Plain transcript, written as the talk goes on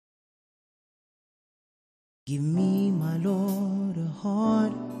Give me, my Lord, a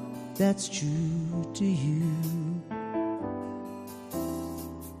heart that's true to you.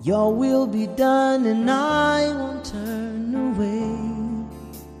 Your will be done and I won't turn away.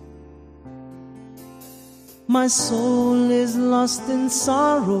 My soul is lost in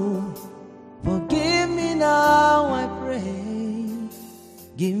sorrow. Forgive me now, I pray.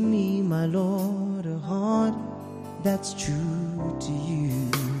 Give me, my Lord, a heart that's true to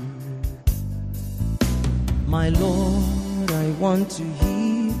you. My Lord, I want to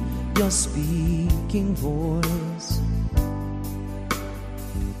hear your speaking voice,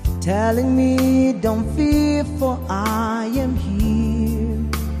 telling me don't fear, for I am here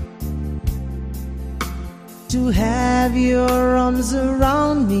to have your arms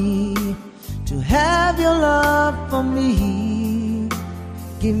around me, to have your love for me.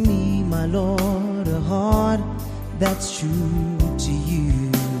 Give me, my Lord, a heart that's true to you.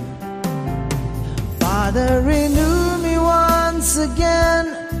 Father, renew me once again.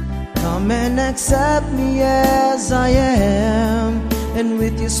 Come and accept me as I am, and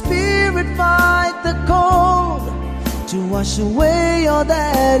with your spirit fight the cold, to wash away all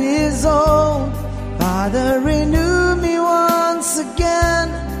that is old. Father, renew me once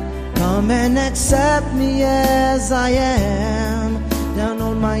again. Come and accept me as I am. Down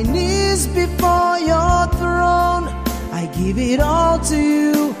on my knees before your throne, I give it all to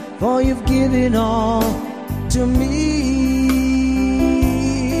you, for you've given all to me.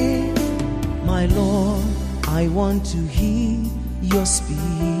 My Lord, I want to hear your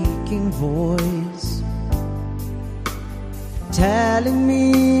speaking voice, telling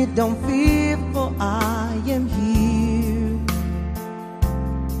me don't fear, for I am here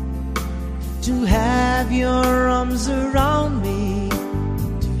to have your arms around me,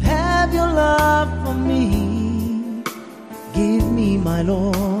 to have your love for me. Give me, my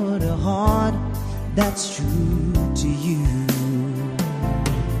Lord, a heart that's true to you.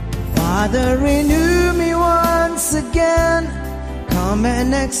 Father, renew me once again. Come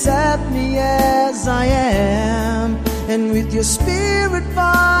and accept me as I am, and with your spirit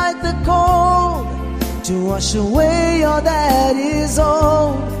fight the cold, to wash away all that is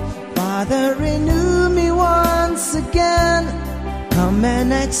old. Father, renew me once again. Come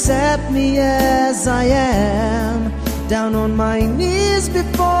and accept me as I am. Down on my knees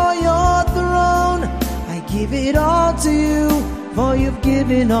before your throne, I give it all to you, for you've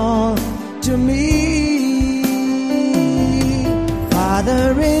given all to me.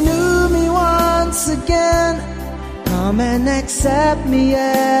 Father, renew me once again. Come and accept me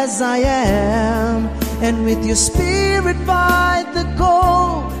as I am, and with your spirit fight the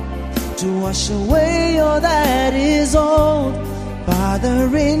cold, to wash away all that is old. Father,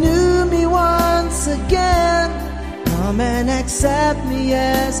 renew me once again. Come and accept me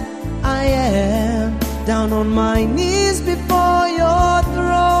as I am. Down on my knees before your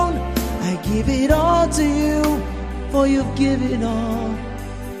throne, I give it all to you, for you've given all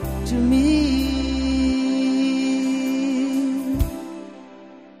to me.